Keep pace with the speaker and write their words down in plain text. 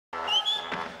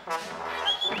Come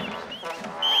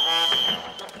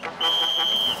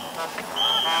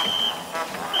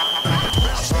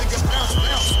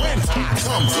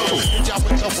through, y'all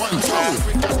with the 1,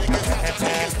 2.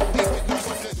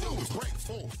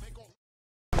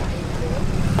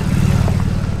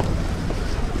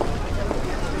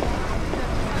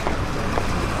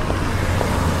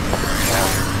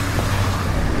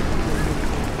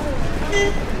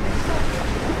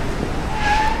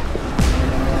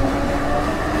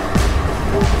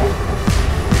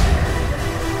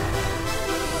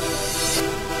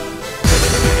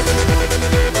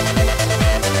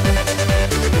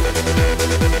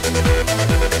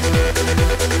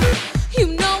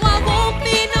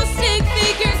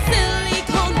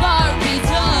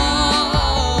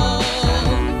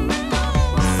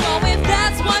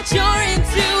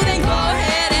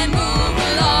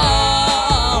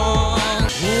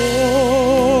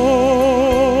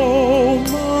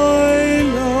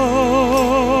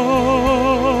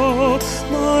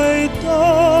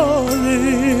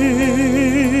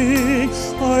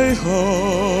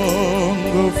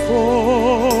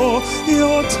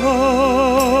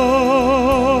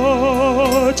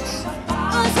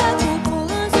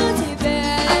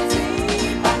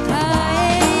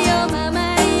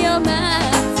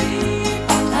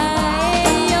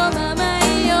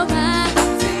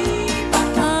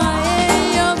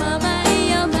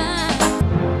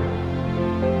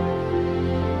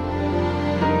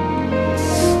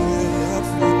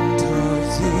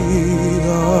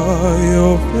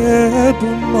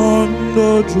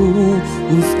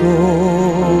 Giusto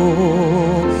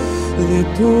e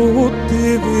tutti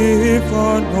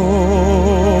vivano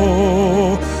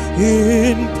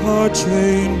in pace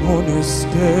in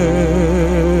onestà.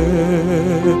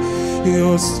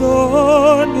 Io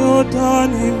sogno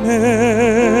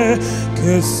d'anime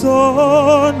che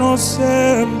sono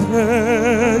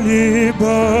sempre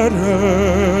libere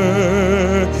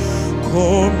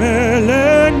come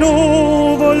le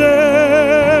nuvole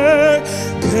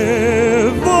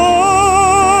che volano.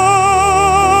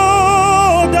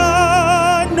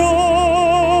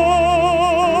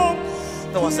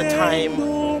 There was a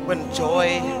time when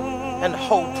joy and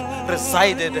hope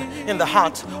resided in the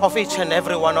heart of each and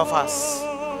every one of us.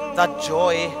 That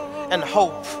joy and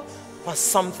hope was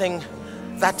something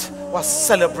that was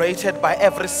celebrated by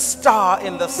every star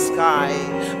in the sky,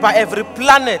 by every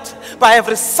planet, by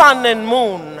every sun and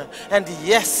moon. And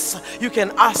yes, you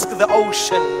can ask the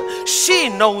ocean. She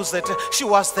knows it. She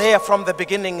was there from the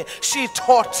beginning. She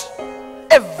taught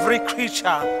every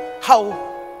creature how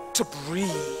to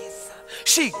breathe.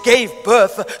 She gave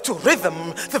birth to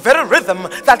rhythm, the very rhythm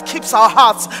that keeps our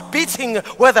hearts beating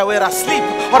whether we're asleep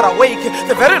or awake,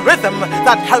 the very rhythm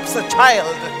that helps a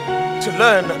child to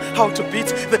learn how to beat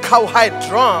the cowhide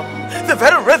drum, the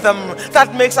very rhythm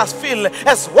that makes us feel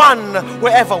as one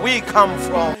wherever we come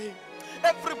from.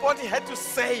 Everybody had to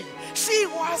say she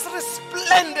was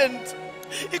resplendent.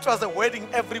 It was a wedding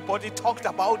everybody talked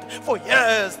about for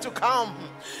years to come.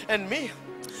 And me,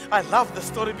 I love the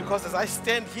story because as I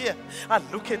stand here, I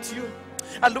look at you.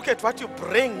 I look at what you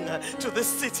bring to this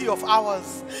city of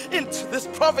ours, into this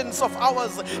province of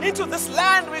ours, into this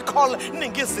land we call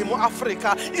Ningizimu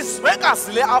Africa,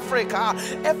 Iswekazile Africa.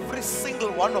 Every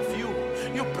single one of you,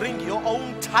 you bring your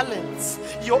own talents,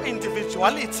 your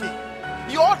individuality,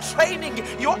 your training,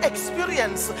 your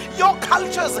experience, your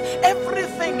cultures,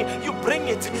 everything. You bring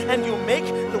it and you make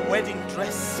the wedding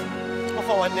dress of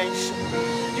our nation.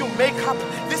 You make up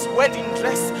this wedding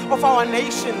dress of our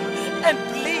nation. And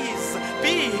please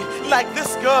be like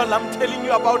this girl I'm telling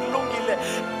you about, Lungile.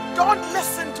 Don't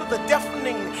listen to the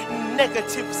deafening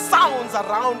negative sounds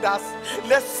around us.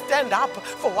 Let's stand up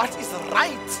for what is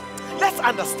right. Let's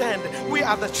understand we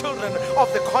are the children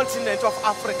of the continent of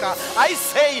Africa. I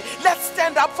say, let's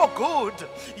stand up for good.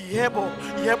 Yebo,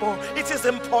 yebo, it is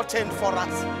important for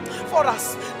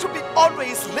us to be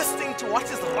always listening to what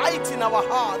is right in our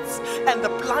hearts, and the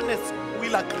planets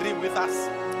will agree with us.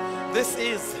 This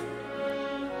is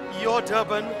your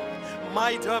Durban,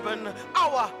 my Durban,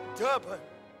 our Durban.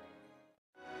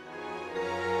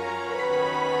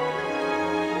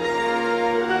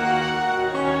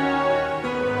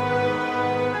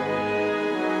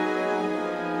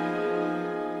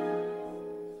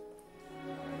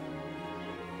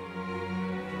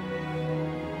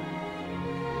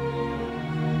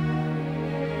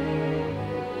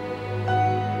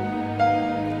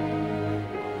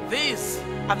 These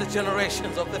are the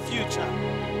generations of the future.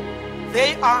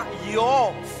 They are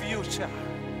your future.